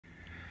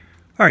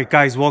All right,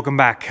 guys, welcome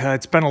back.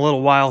 It's been a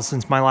little while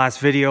since my last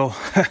video.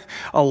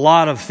 A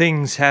lot of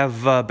things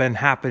have been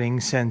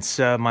happening since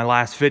my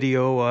last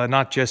video,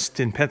 not just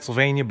in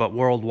Pennsylvania, but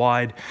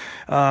worldwide.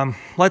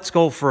 Let's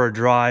go for a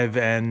drive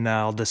and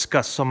I'll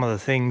discuss some of the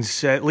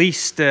things, at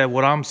least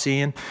what I'm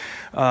seeing,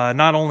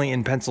 not only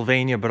in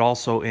Pennsylvania, but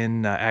also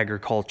in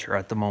agriculture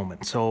at the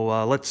moment.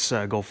 So let's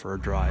go for a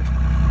drive.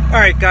 All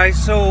right,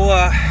 guys,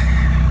 so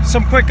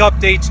some quick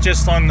updates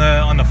just on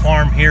the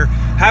farm here.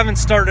 Haven't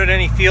started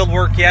any field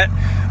work yet.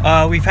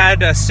 We've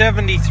had a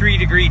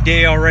 73-degree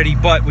day already,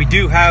 but we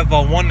do have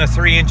 1 to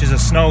 3 inches of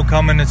snow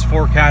coming. It's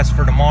forecast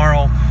for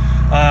tomorrow.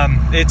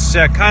 It's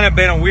kind of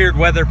been a weird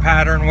weather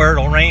pattern where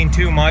it'll rain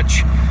too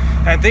much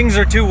and things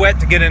are too wet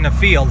to get in the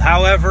field.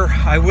 However,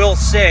 I will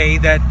say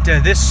that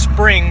this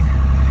spring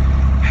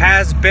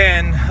has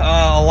been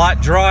a lot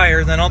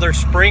drier than other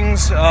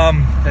springs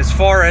as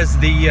far as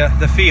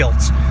the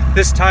fields.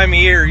 This time of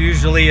year,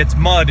 usually it's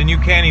mud and you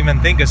can't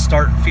even think of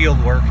starting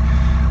field work.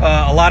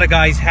 A lot of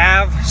guys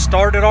have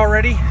started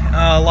already.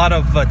 A lot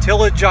of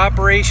tillage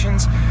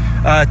operations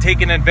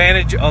taking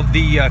advantage of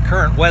the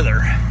current weather.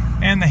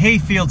 And the hay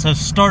fields have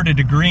started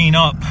to green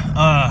up.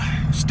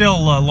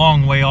 Still a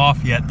long way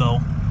off yet though.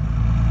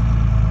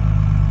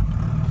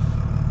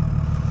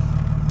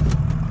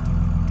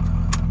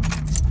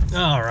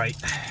 All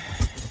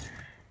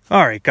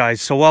right, guys,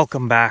 so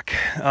welcome back.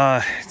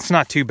 It's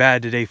not too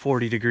bad today,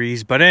 40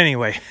 degrees, but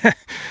anyway,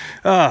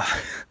 a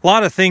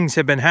lot of things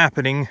have been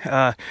happening,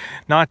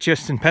 not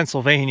just in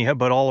Pennsylvania,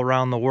 but all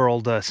around the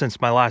world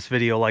since my last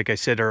video, like I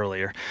said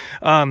earlier.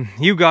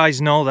 You guys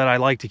know that I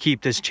like to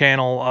keep this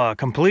channel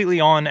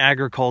completely on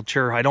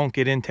agriculture. I don't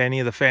get into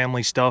any of the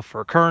family stuff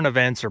or current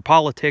events or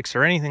politics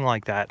or anything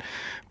like that.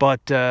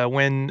 But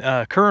when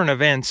current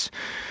events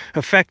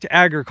affect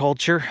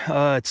agriculture,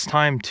 it's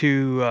time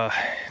to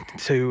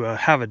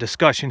have a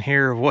discussion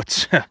here of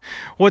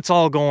what's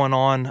all going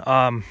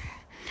on.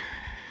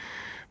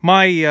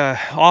 My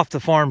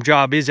off-the-farm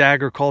job is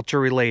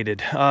agriculture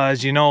related.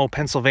 As you know,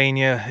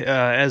 Pennsylvania,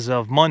 as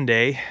of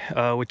Monday,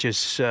 which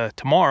is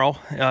tomorrow,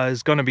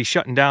 is going to be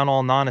shutting down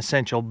all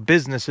non-essential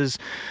businesses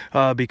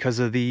because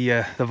of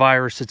the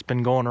virus that's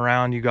been going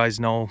around. You guys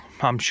know,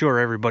 I'm sure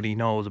everybody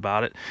knows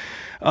about it.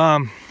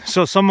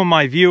 So some of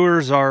my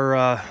viewers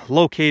are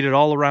located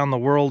all around the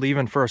world,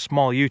 even for a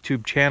small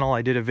YouTube channel.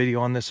 I did a video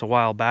on this a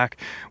while back,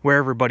 where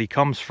everybody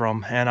comes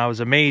from, and I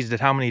was amazed at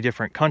how many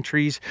different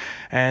countries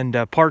and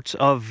parts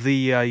of the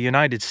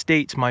United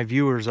States my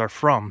viewers are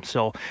from.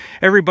 So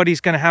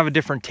everybody's going to have a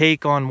different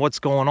take on what's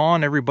going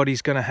on.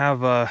 Everybody's going to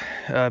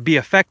have be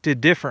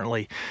affected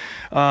differently.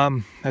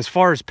 As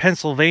far as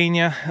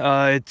Pennsylvania,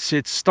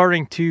 it's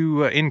starting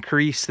to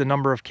increase the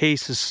number of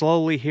cases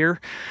slowly here.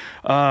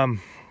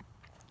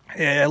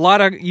 A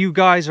lot of you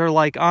guys are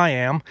like I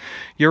am.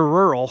 You're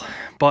rural,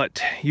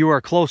 but you are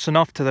close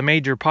enough to the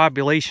major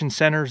population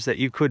centers that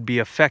you could be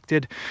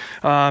affected.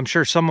 I'm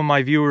sure some of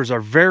my viewers are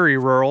very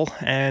rural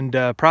and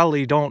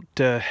probably don't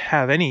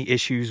have any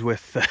issues with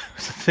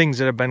things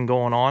that have been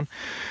going on.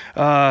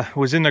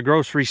 Was in the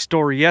grocery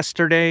store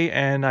yesterday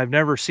and I've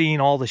never seen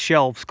all the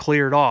shelves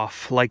cleared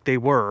off like they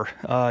were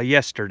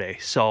yesterday.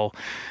 So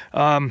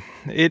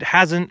it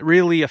hasn't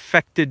really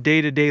affected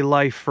day-to-day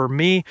life for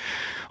me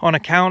on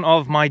account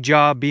of my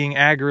job being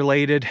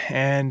ag-related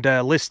and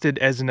listed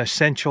as an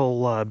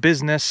essential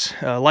business,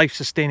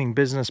 life-sustaining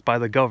business by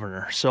the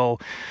governor. So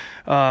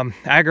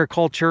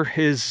agriculture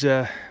is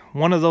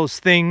one of those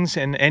things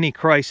in any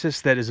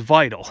crisis that is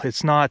vital.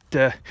 It's not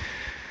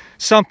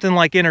something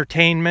like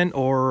entertainment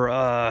or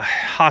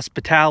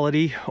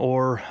hospitality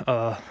or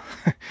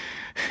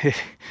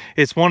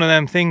it's one of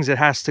them things that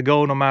has to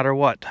go no matter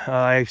what.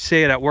 I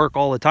say it at work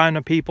all the time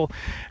to people.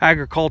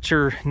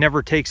 Agriculture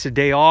never takes a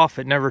day off.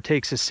 It never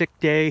takes a sick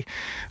day.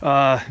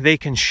 They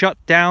can shut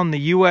down the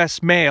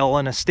U.S. mail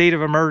in a state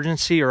of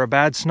emergency or a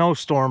bad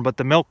snowstorm, but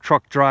the milk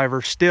truck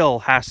driver still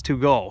has to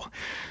go.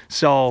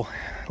 So,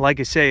 like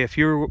I say, if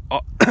you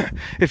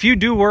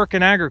do work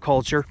in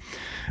agriculture,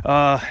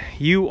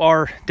 you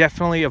are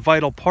definitely a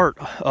vital part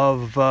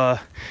of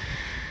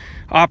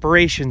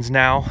operations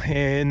now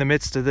in the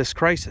midst of this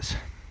crisis.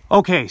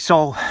 Okay,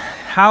 so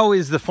how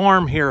is the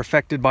farm here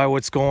affected by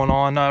what's going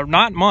on?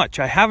 Not much.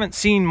 I haven't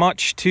seen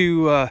much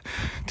to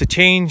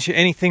change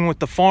anything with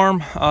the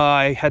farm.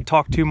 I had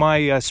talked to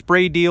my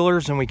spray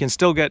dealers, and we can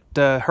still get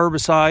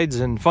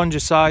herbicides and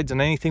fungicides and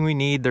anything we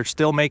need. They're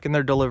still making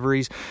their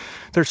deliveries.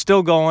 They're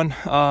still going.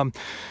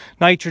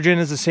 Nitrogen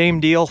is the same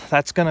deal.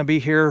 That's going to be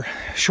here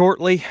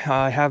shortly.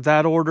 I have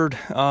that ordered.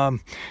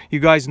 You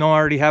guys know I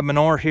already have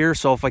manure here,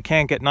 so if I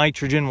can't get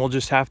nitrogen, we'll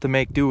just have to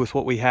make do with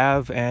what we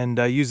have and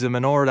use the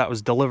manure that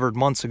was delivered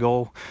months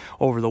ago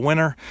over the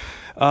winter.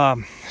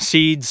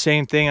 Seeds,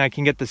 same thing. I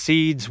can get the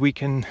seeds. We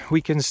can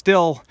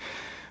still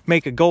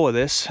make a go of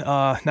this.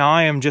 Now,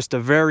 I am just a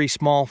very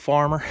small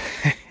farmer,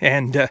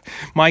 and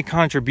my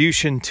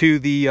contribution to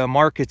the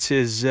markets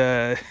is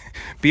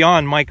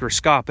beyond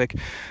microscopic,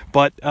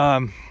 but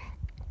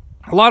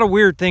a lot of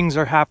weird things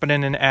are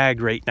happening in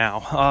ag right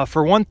now.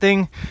 For one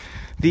thing,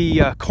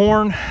 The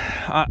corn,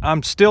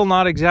 I'm still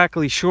not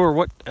exactly sure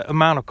what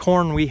amount of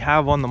corn we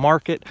have on the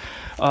market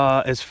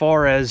as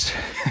far as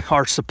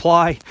our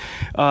supply.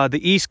 The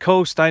East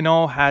Coast, I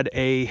know, had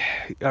a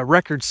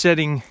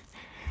record-setting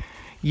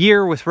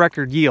year with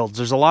record yields.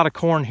 There's a lot of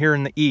corn here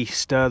in the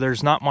East.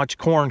 There's not much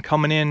corn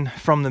coming in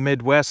from the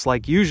Midwest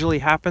like usually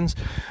happens.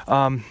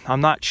 I'm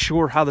not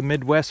sure how the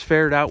Midwest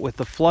fared out with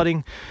the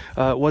flooding.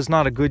 It was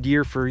not a good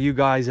year for you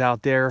guys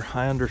out there,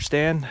 I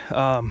understand.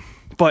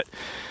 But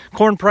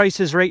corn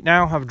prices right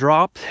now have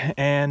dropped,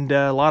 and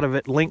a lot of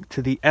it linked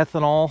to the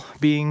ethanol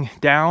being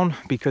down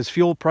because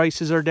fuel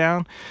prices are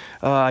down.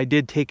 I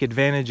did take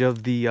advantage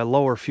of the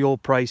lower fuel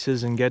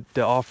prices and get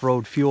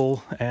off-road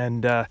fuel,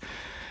 and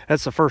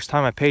that's the first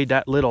time I paid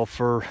that little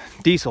for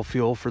diesel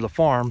fuel for the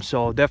farm,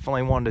 so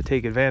definitely wanted to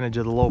take advantage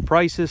of the low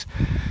prices.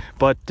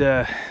 But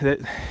the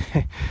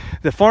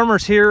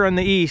farmers here in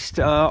the East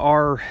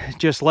are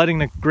just letting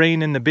the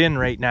grain in the bin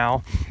right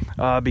now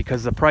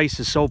because the price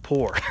is so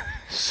poor.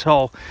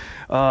 So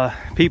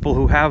people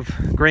who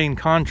have grain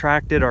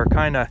contracted are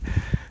kind of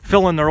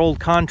filling their old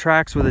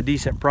contracts with a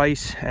decent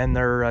price, and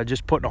they're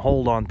just putting a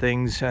hold on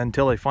things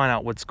until they find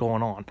out what's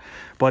going on.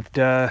 But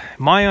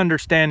my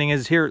understanding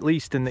is here, at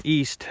least in the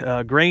East,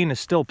 grain is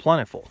still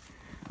plentiful.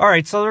 All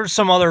right, so there's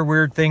some other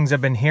weird things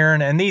I've been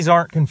hearing, and these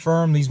aren't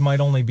confirmed. These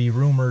might only be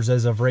rumors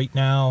as of right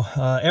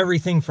now.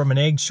 Everything from an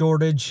egg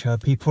shortage.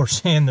 People are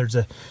saying there's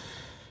a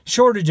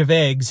shortage of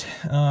eggs.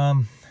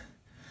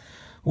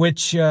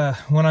 Which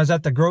when I was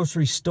at the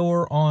grocery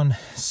store on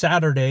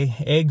Saturday,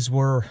 eggs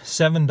were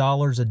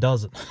 $7 a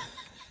dozen.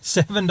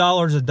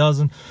 $7 a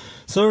dozen.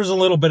 So there's a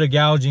little bit of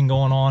gouging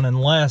going on,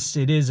 unless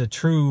it is a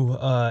true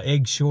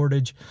egg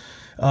shortage.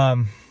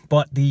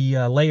 But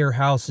the layer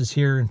houses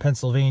here in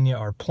Pennsylvania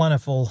are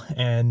plentiful,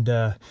 and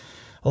a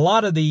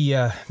lot of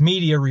the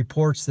media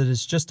reports that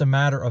it's just a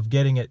matter of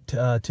getting it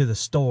to the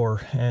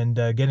store and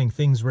getting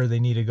things where they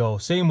need to go.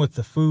 Same with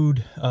the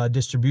food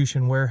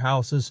distribution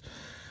warehouses.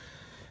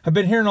 I've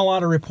been hearing a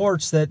lot of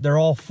reports that they're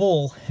all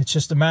full. It's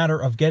just a matter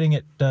of getting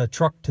it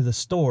trucked to the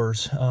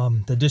stores,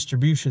 the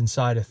distribution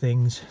side of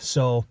things.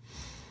 So,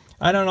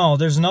 I don't know.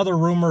 There's another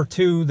rumor,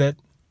 too, that,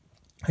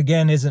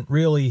 again, isn't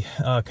really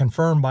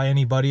confirmed by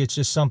anybody. It's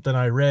just something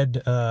I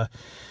read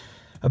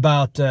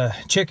about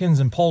chickens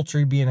and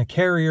poultry being a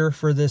carrier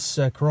for this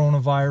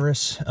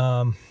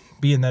coronavirus,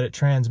 being that it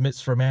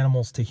transmits from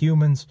animals to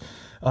humans.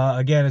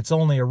 Again, it's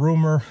only a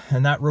rumor,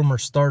 and that rumor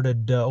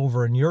started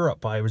over in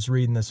Europe. I was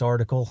reading this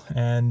article,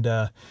 and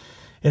it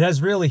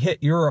has really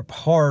hit Europe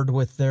hard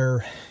with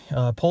their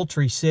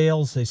poultry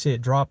sales. They say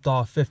it dropped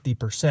off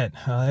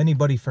 50%.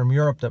 Anybody from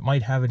Europe that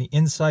might have any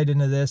insight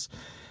into this,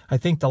 I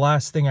think the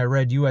last thing I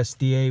read,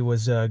 USDA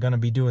was going to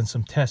be doing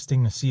some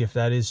testing to see if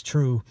that is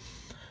true.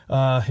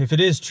 If it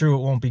is true,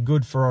 it won't be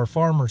good for our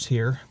farmers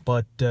here,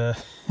 but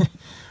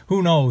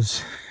who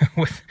knows?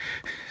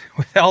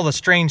 with all the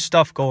strange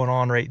stuff going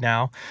on right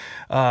now,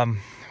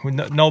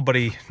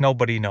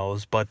 nobody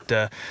knows.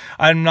 But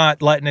I'm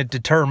not letting it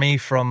deter me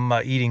from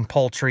eating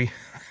poultry.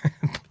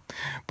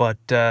 But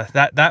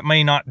that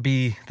may not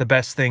be the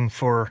best thing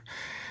for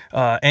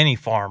any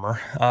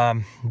farmer,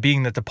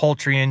 being that the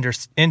poultry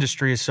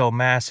industry is so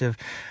massive,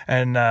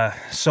 and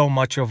so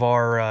much of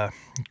our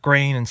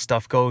grain and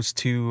stuff goes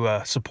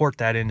to support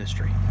that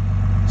industry.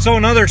 So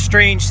another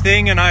strange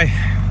thing, and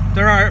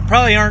there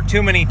probably aren't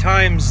too many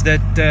times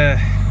that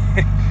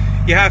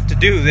you have to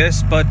do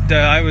this, but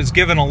I was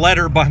given a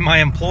letter by my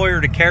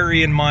employer to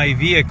carry in my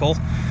vehicle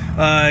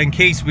in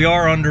case we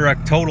are under a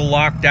total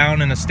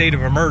lockdown and a state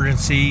of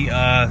emergency,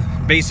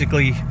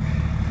 basically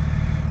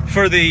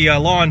for the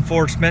law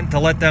enforcement, to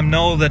let them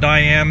know that I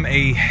am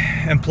a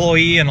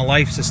employee in a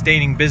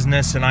life-sustaining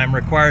business and I'm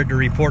required to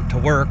report to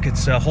work.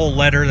 It's a whole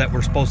letter that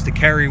we're supposed to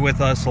carry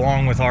with us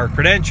along with our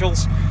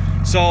credentials.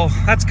 So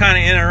that's kind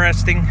of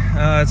interesting.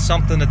 It's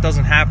something that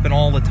doesn't happen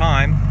all the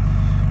time,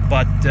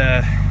 but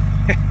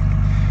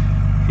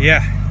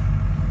yeah.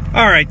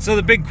 All right, so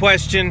the big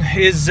question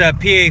is,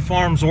 PA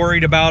Farms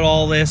worried about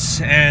all this?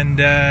 And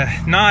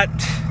not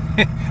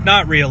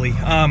really.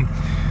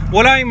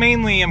 What I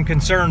mainly am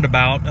concerned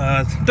about,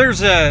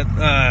 there's a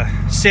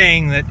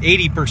saying that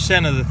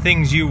 80% of the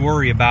things you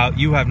worry about,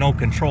 you have no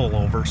control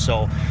over.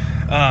 So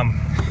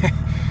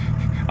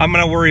I'm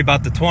going to worry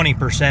about the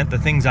 20%, the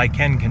things I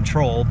can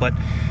control. But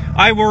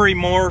I worry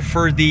more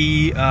for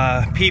the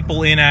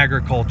people in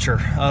agriculture,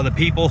 the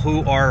people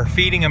who are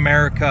feeding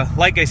America.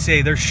 Like I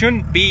say, there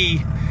shouldn't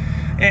be,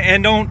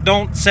 and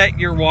don't set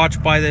your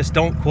watch by this,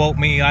 don't quote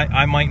me,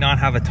 I might not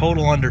have a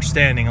total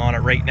understanding on it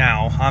right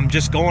now. I'm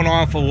just going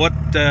off of what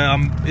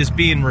is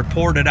being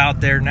reported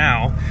out there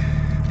now,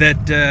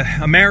 that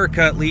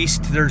America, at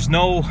least, there's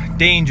no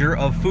danger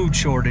of food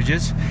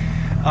shortages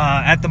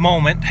at the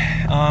moment.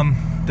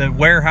 The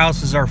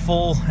warehouses are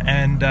full,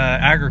 and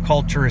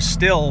agriculture is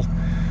still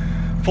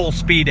full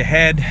speed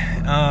ahead.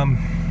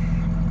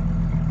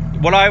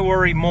 What I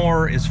worry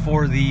more is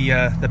for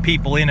the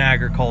people in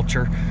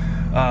agriculture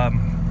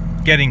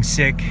getting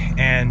sick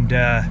and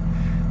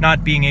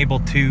not being able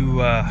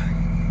to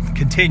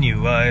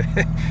continue.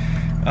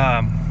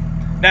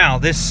 Now,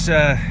 this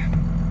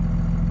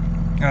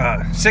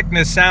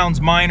sickness sounds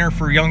minor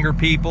for younger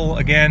people.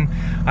 Again,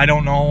 I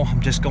don't know.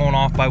 I'm just going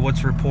off by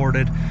what's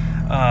reported.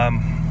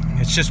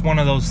 It's just one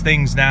of those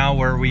things now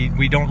where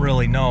we don't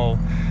really know.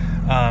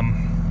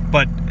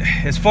 But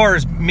as far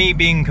as me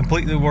being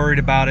completely worried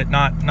about it,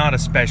 not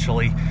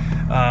especially.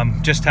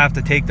 Just have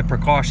to take the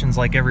precautions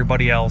like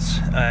everybody else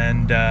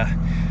and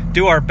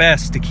do our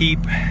best to keep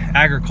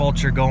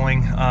agriculture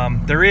going.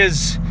 There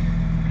is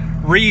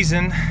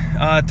reason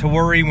to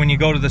worry when you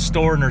go to the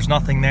store and there's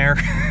nothing there.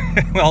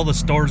 All the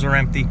stores are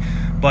empty,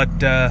 but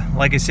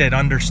like I said,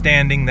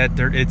 understanding that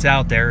it's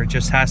out there, it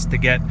just has to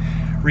get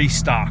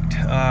restocked.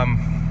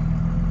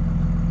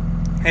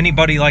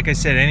 Anybody, like I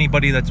said,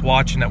 anybody that's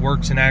watching that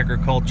works in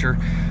agriculture,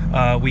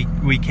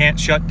 we can't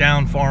shut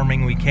down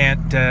farming. We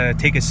can't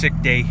take a sick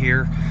day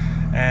here,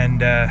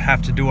 and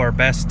have to do our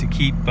best to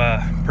keep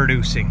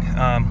producing.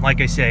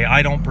 Like I say,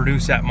 I don't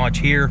produce that much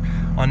here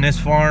on this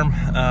farm,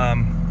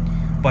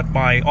 but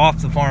my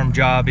off-the-farm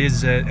job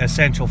is an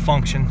essential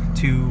function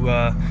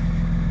to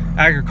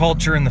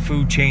agriculture and the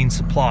food chain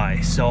supply.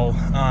 So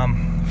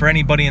for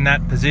anybody in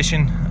that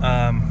position,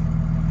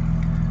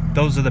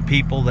 those are the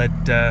people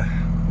that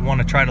want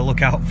to try to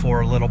look out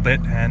for a little bit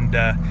and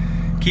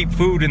keep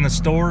food in the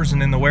stores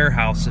and in the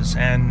warehouses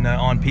and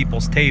on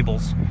people's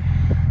tables.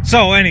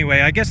 So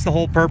anyway, I guess the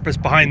whole purpose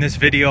behind this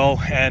video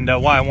and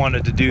why I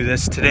wanted to do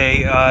this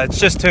today, it's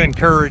just to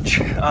encourage,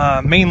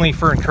 mainly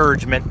for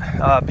encouragement,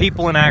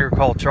 people in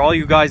agriculture, all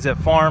you guys that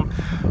farm,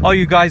 all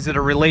you guys that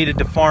are related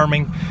to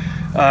farming,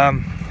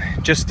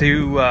 just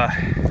to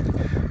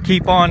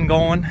keep on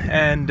going.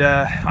 And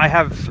I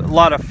have a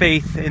lot of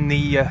faith in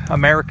the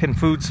American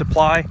food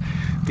supply,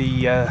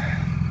 the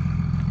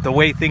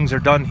way things are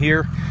done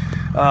here.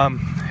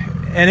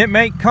 And it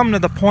may come to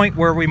the point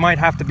where we might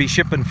have to be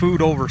shipping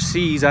food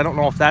overseas. I don't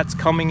know if that's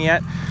coming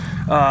yet.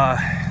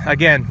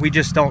 Again, we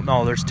just don't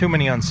know. There's too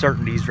many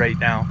uncertainties right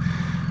now.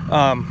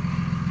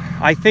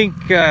 I think,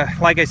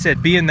 like I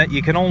said, being that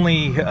you can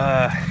only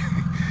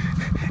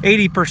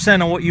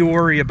 80% of what you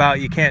worry about,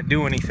 you can't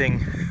do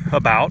anything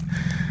about.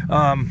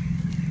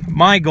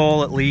 My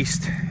goal, at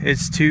least,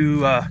 is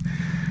to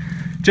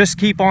just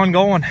keep on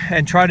going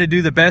and try to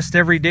do the best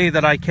every day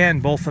that I can,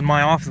 both in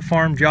my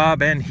off-the-farm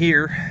job and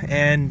here,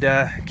 and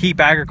keep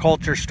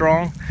agriculture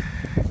strong,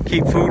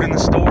 keep food in the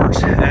stores,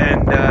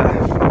 and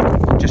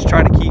just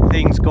try to keep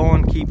things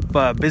going, keep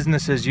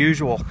business as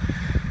usual.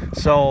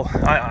 So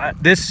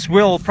this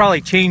will probably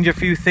change a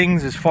few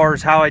things as far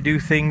as how I do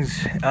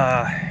things,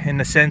 in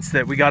the sense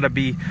that we got to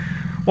be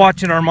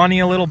watching our money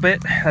a little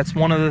bit. That's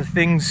one of the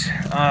things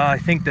I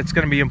think that's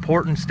going to be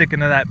important, sticking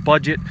to that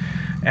budget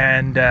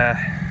and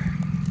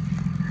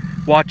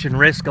watching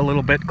risk a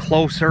little bit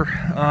closer.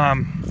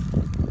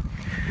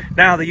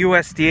 Now, the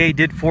USDA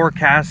did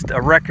forecast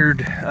a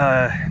record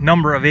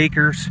number of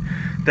acres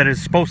that is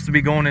supposed to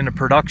be going into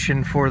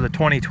production for the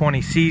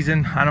 2020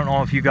 season. I don't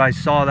know if you guys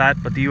saw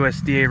that, but the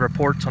USDA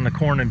reports on the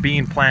corn and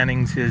bean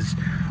plantings is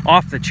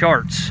off the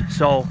charts.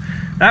 So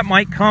that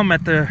might come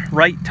at the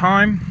right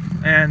time.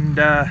 And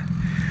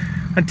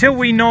until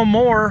we know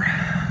more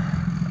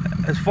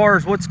as far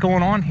as what's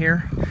going on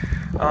here,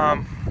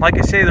 like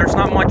I say, there's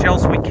not much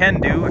else we can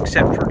do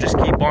except for just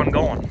keep on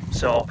going.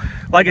 So,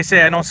 like I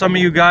say, I know some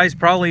of you guys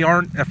probably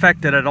aren't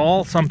affected at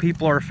all. Some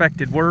people are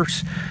affected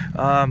worse.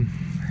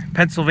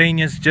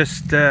 Pennsylvania's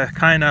just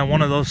kind of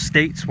one of those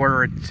states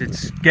where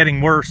it's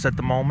getting worse at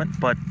the moment.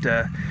 But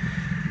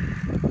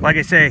like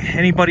I say,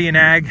 anybody in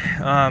ag,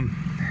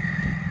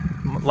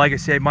 like I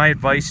say, my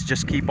advice,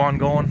 just keep on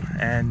going,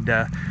 and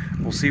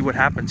we'll see what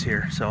happens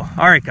here. So,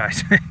 all right,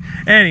 guys.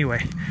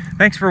 Anyway,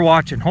 thanks for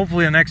watching.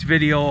 Hopefully the next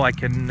video I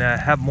can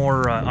have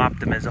more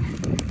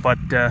optimism. But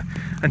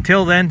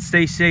until then,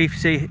 stay safe,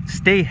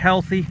 stay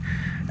healthy,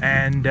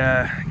 and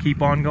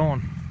keep on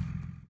going.